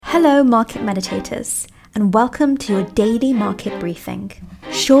Hello, market meditators, and welcome to your daily market briefing.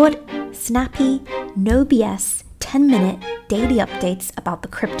 Short, snappy, no BS, 10-minute daily updates about the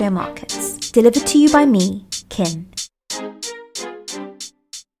crypto markets. Delivered to you by me, Kin.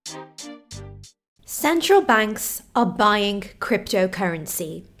 Central banks are buying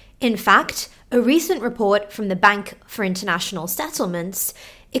cryptocurrency. In fact, a recent report from the Bank for International Settlements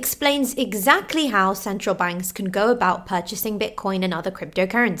explains exactly how central banks can go about purchasing Bitcoin and other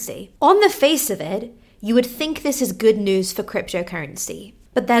cryptocurrency. On the face of it, you would think this is good news for cryptocurrency,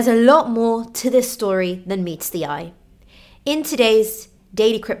 but there's a lot more to this story than meets the eye. In today's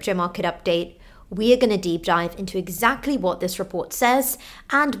daily crypto market update, we are going to deep dive into exactly what this report says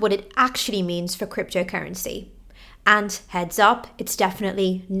and what it actually means for cryptocurrency. And heads up, it's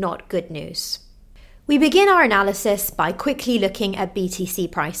definitely not good news. We begin our analysis by quickly looking at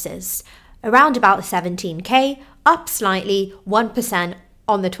BTC prices, around about 17k, up slightly 1%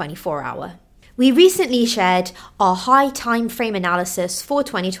 on the 24-hour. We recently shared our high time frame analysis for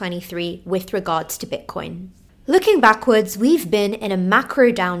 2023 with regards to Bitcoin. Looking backwards, we've been in a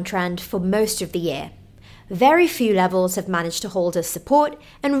macro downtrend for most of the year. Very few levels have managed to hold as support,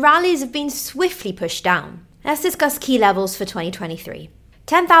 and rallies have been swiftly pushed down. Let's discuss key levels for 2023.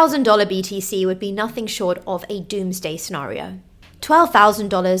 $10,000 BTC would be nothing short of a doomsday scenario.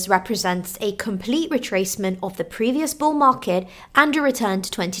 $12,000 represents a complete retracement of the previous bull market and a return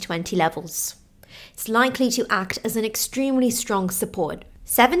to 2020 levels. It's likely to act as an extremely strong support.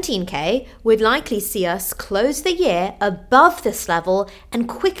 17k would likely see us close the year above this level and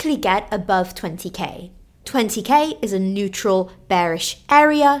quickly get above 20k. 20k is a neutral bearish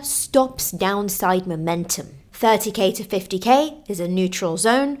area, stops downside momentum. 30k to 50k is a neutral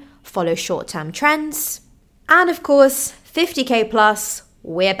zone, follow short-term trends. And of course, 50k plus,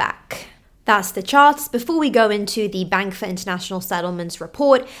 we're back. That's the charts. Before we go into the Bank for International Settlements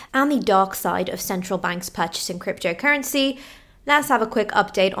report and the dark side of central banks purchasing cryptocurrency, let's have a quick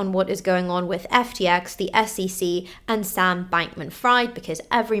update on what is going on with FTX, the SEC, and Sam Bankman-Fried, because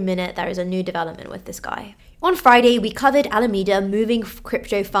every minute there is a new development with this guy. On Friday, we covered Alameda moving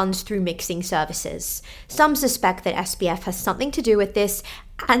crypto funds through mixing services. Some suspect that SBF has something to do with this,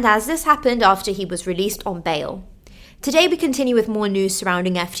 and as this happened after he was released on bail. Today, we continue with more news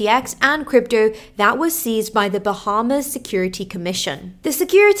surrounding FTX and crypto that was seized by the Bahamas Security Commission. The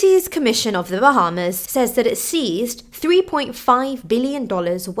Securities Commission of the Bahamas says that it seized $3.5 billion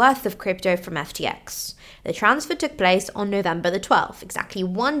worth of crypto from FTX. The transfer took place on November the 12th, exactly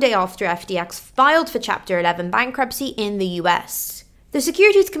one day after FTX filed for Chapter 11 bankruptcy in the US. The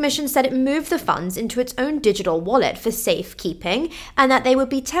Securities Commission said it moved the funds into its own digital wallet for safekeeping and that they would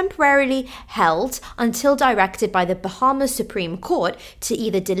be temporarily held until directed by the Bahamas Supreme Court to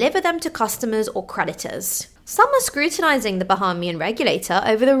either deliver them to customers or creditors. Some are scrutinizing the Bahamian regulator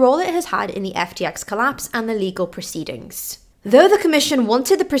over the role it has had in the FTX collapse and the legal proceedings. Though the commission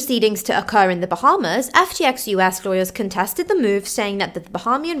wanted the proceedings to occur in the Bahamas, FTX US lawyers contested the move, saying that the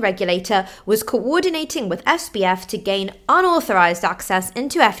Bahamian regulator was coordinating with SBF to gain unauthorized access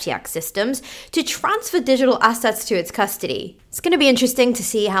into FTX systems to transfer digital assets to its custody. It's going to be interesting to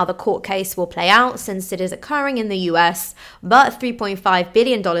see how the court case will play out since it is occurring in the US, but $3.5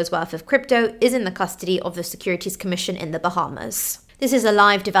 billion worth of crypto is in the custody of the Securities Commission in the Bahamas. This is a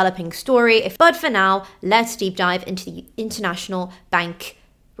live developing story, but for now, let's deep dive into the International Bank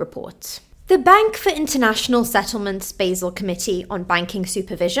report. The Bank for International Settlements Basel Committee on Banking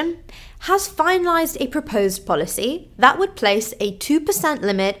Supervision has finalized a proposed policy that would place a 2%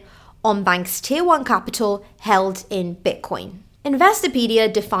 limit on banks' Tier 1 capital held in Bitcoin.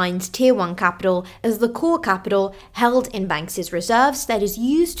 Investopedia defines Tier 1 capital as the core capital held in banks' reserves that is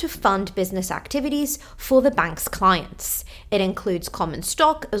used to fund business activities for the bank's clients. It includes common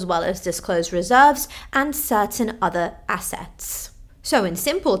stock as well as disclosed reserves and certain other assets. So in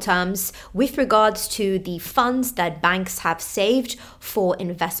simple terms, with regards to the funds that banks have saved for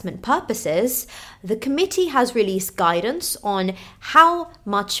investment purposes, the committee has released guidance on how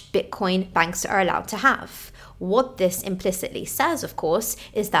much Bitcoin banks are allowed to have. What this implicitly says, of course,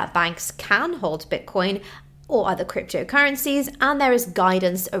 is that banks can hold Bitcoin or other cryptocurrencies, and there is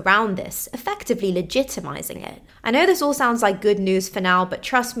guidance around this, effectively legitimizing it. I know this all sounds like good news for now, but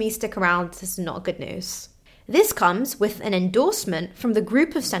trust me, stick around, this is not good news. This comes with an endorsement from the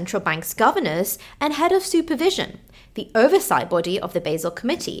group of central banks governors and head of supervision, the oversight body of the Basel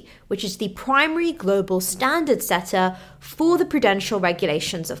Committee, which is the primary global standard setter for the prudential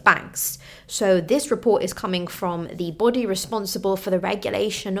regulations of banks. So this report is coming from the body responsible for the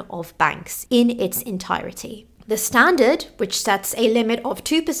regulation of banks in its entirety. The standard, which sets a limit of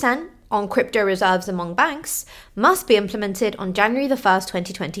 2% on crypto reserves among banks must be implemented on January the 1st,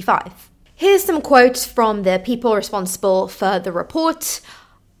 2025. Here's some quotes from the people responsible for the report.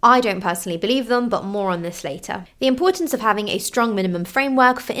 I don't personally believe them, but more on this later. The importance of having a strong minimum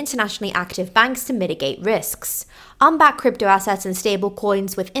framework for internationally active banks to mitigate risks. Unbacked crypto assets and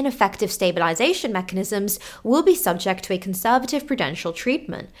stablecoins with ineffective stabilization mechanisms will be subject to a conservative prudential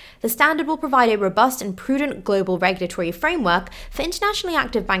treatment. The standard will provide a robust and prudent global regulatory framework for internationally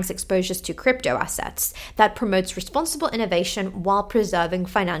active banks' exposures to crypto assets that promotes responsible innovation while preserving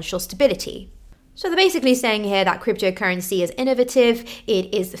financial stability. So they're basically saying here that cryptocurrency is innovative,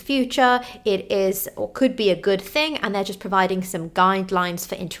 it is the future, it is or could be a good thing, and they're just providing some guidelines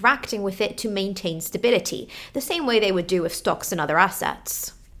for interacting with it to maintain stability, the same way they would do with stocks and other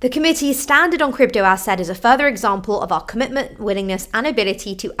assets. The committee's standard on crypto asset is a further example of our commitment, willingness, and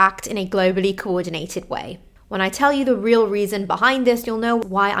ability to act in a globally coordinated way. When I tell you the real reason behind this, you'll know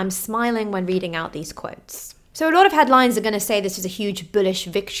why I'm smiling when reading out these quotes. So a lot of headlines are going to say this is a huge bullish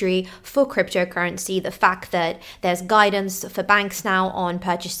victory for cryptocurrency. The fact that there's guidance for banks now on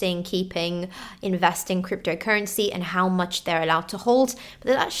purchasing, keeping, investing cryptocurrency and how much they're allowed to hold. But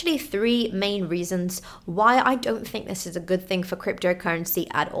there's actually three main reasons why I don't think this is a good thing for cryptocurrency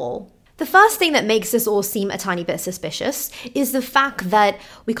at all. The first thing that makes this all seem a tiny bit suspicious is the fact that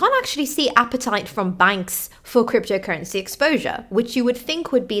we can't actually see appetite from banks for cryptocurrency exposure, which you would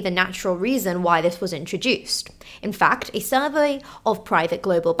think would be the natural reason why this was introduced. In fact, a survey of private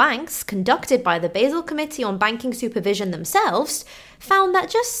global banks conducted by the Basel Committee on Banking Supervision themselves found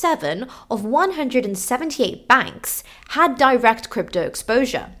that just 7 of 178 banks had direct crypto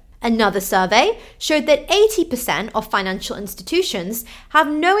exposure. Another survey showed that 80% of financial institutions have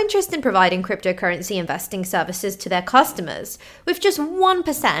no interest in providing cryptocurrency investing services to their customers, with just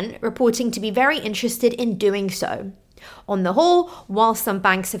 1% reporting to be very interested in doing so. On the whole, while some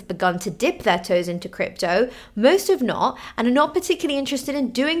banks have begun to dip their toes into crypto, most have not and are not particularly interested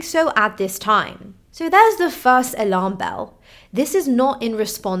in doing so at this time. So there's the first alarm bell. This is not in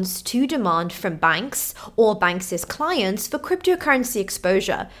response to demand from banks or banks' clients for cryptocurrency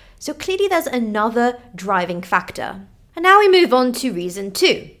exposure. So clearly there's another driving factor. And now we move on to reason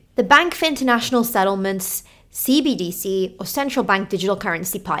 2. The Bank for International Settlements, CBDC, or Central Bank Digital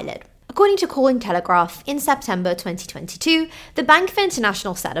Currency pilot. According to Cointelegraph, in September 2022, the Bank for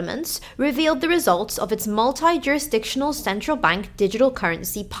International Settlements revealed the results of its multi-jurisdictional central bank digital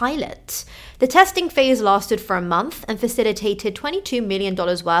currency pilot. The testing phase lasted for a month and facilitated $22 million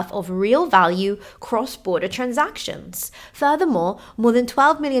worth of real value cross-border transactions. Furthermore, more than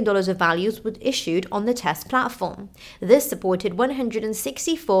 $12 million of values were issued on the test platform. This supported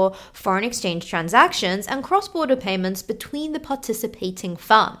 164 foreign exchange transactions and cross-border payments between the participating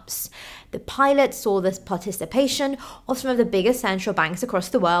firms. The pilot saw the participation of some of the biggest central banks across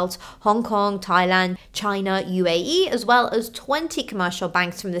the world: Hong Kong, Thailand, China, UAE, as well as 20 commercial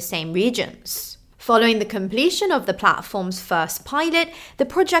banks from the same regions. Following the completion of the platform's first pilot, the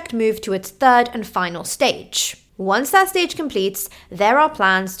project moved to its third and final stage. Once that stage completes, there are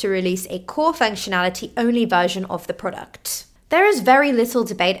plans to release a core functionality-only version of the product. There is very little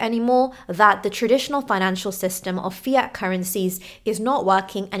debate anymore that the traditional financial system of fiat currencies is not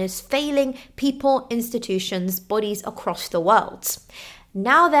working and is failing people, institutions, bodies across the world.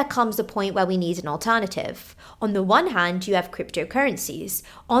 Now there comes a point where we need an alternative. On the one hand, you have cryptocurrencies.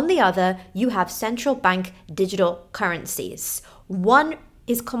 On the other, you have central bank digital currencies. One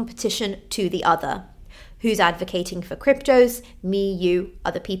is competition to the other. Who's advocating for cryptos? Me, you,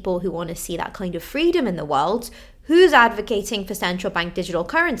 other people who want to see that kind of freedom in the world. Who's advocating for central bank digital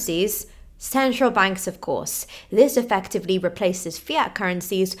currencies? Central banks, of course. This effectively replaces fiat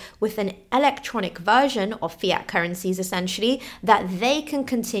currencies with an electronic version of fiat currencies, essentially, that they can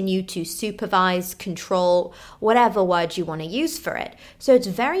continue to supervise, control, whatever word you want to use for it. So it's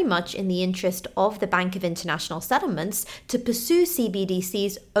very much in the interest of the Bank of International Settlements to pursue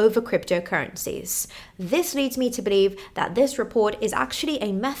CBDCs over cryptocurrencies. This leads me to believe that this report is actually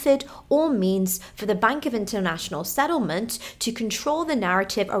a method or means for the Bank of International Settlement to control the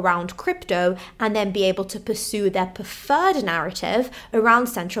narrative around crypto and then be able to pursue their preferred narrative around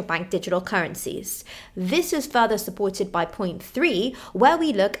central bank digital currencies. This is further supported by point 3, where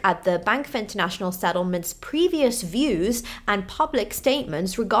we look at the Bank for International Settlement's previous views and public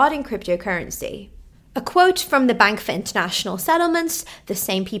statements regarding cryptocurrency. A quote from the Bank for International Settlements, the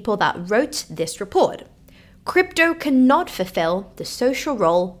same people that wrote this report. Crypto cannot fulfill the social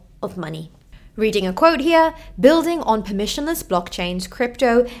role of money. Reading a quote here, building on permissionless blockchains,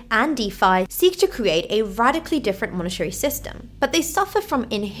 crypto and DeFi seek to create a radically different monetary system, but they suffer from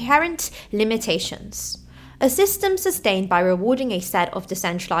inherent limitations. A system sustained by rewarding a set of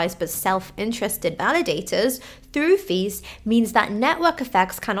decentralized but self-interested validators through fees means that network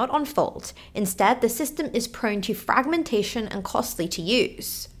effects cannot unfold. Instead, the system is prone to fragmentation and costly to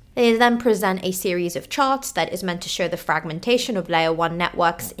use. They then present a series of charts that is meant to show the fragmentation of layer 1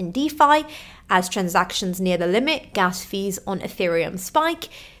 networks in DeFi. As transactions near the limit, gas fees on Ethereum spike.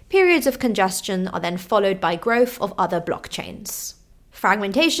 Periods of congestion are then followed by growth of other blockchains.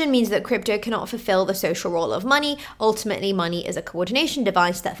 Fragmentation means that crypto cannot fulfill the social role of money. Ultimately, money is a coordination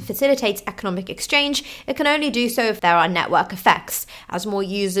device that facilitates economic exchange. It can only do so if there are network effects. As more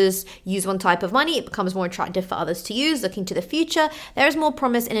users use one type of money, it becomes more attractive for others to use. Looking to the future, there is more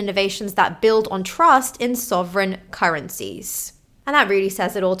promise in innovations that build on trust in sovereign currencies. And that really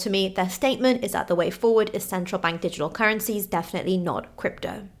says it all to me. Their statement is that the way forward is central bank digital currencies, definitely not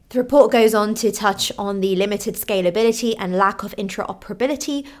crypto. The report goes on to touch on the limited scalability and lack of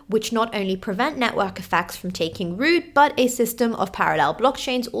interoperability, which not only prevent network effects from taking root, but a system of parallel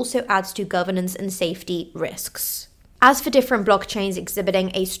blockchains also adds to governance and safety risks. As for different blockchains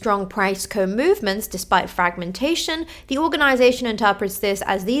exhibiting a strong price co-movements despite fragmentation, the organization interprets this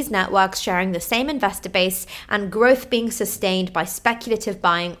as these networks sharing the same investor base and growth being sustained by speculative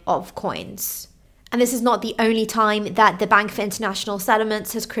buying of coins. And this is not the only time that the Bank for International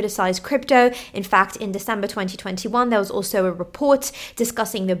Settlements has criticized crypto. In fact, in December 2021, there was also a report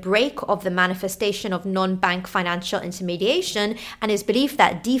discussing the break of the manifestation of non-bank financial intermediation and his belief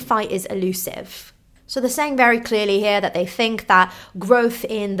that DeFi is elusive. So they're saying very clearly here that they think that growth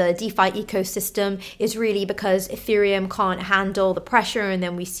in the DeFi ecosystem is really because Ethereum can't handle the pressure, and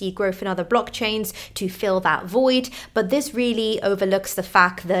then we see growth in other blockchains to fill that void. But this really overlooks the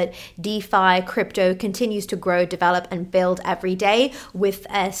fact that DeFi crypto continues to grow, develop, and build every day, with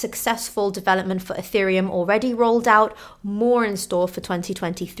a successful development for Ethereum already rolled out, more in store for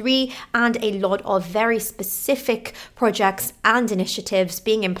 2023, and a lot of very specific projects and initiatives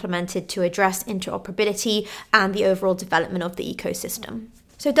being implemented to address interoperability and the overall development of the ecosystem.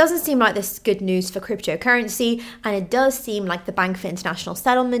 So it doesn't seem like this is good news for cryptocurrency, and it does seem like the Bank for International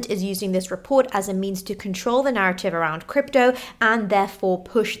Settlement is using this report as a means to control the narrative around crypto and therefore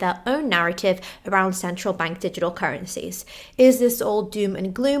push their own narrative around central bank digital currencies. Is this all doom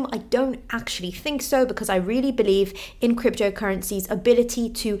and gloom? I don't actually think so, because I really believe in cryptocurrency's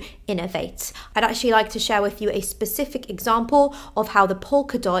ability to innovate. I'd actually like to share with you a specific example of how the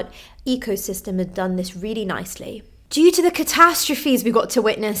Polkadot ecosystem has done this really nicely. Due to the catastrophes we got to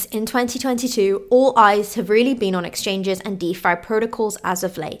witness in 2022, all eyes have really been on exchanges and DeFi protocols as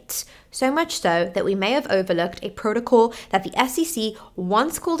of late. So much so that we may have overlooked a protocol that the SEC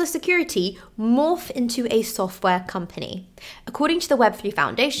once called a security morph into a software company. According to the Web3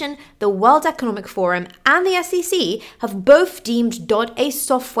 Foundation, the World Economic Forum and the SEC have both deemed DOT a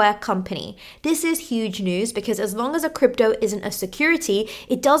software company. This is huge news because as long as a crypto isn't a security,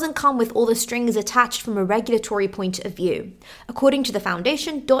 it doesn't come with all the strings attached from a regulatory point of view. According to the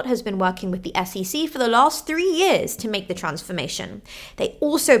foundation, DOT has been working with the SEC for the last 3 years to make the transformation. They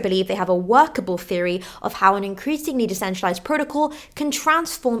also believe they have a workable theory of how an increasingly decentralized protocol can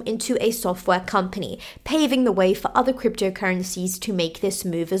transform into a software company, paving the way for other cryptocurrencies to make this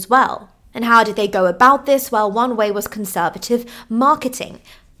move as well. And how did they go about this? Well, one way was conservative marketing.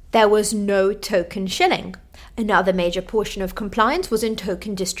 There was no token shilling. Another major portion of compliance was in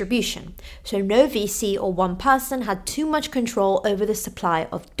token distribution, so no VC or one person had too much control over the supply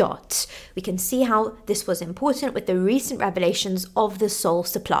of DOT. We can see how this was important with the recent revelations of the Sol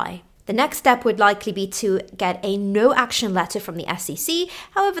supply. The next step would likely be to get a no-action letter from the SEC.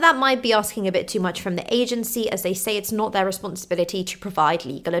 However, that might be asking a bit too much from the agency, as they say it's not their responsibility to provide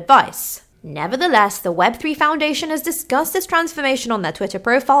legal advice. Nevertheless, the Web3 Foundation has discussed this transformation on their Twitter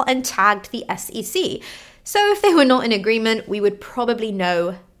profile and tagged the SEC. So if they were not in agreement, we would probably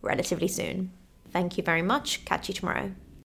know relatively soon. Thank you very much. Catch you tomorrow.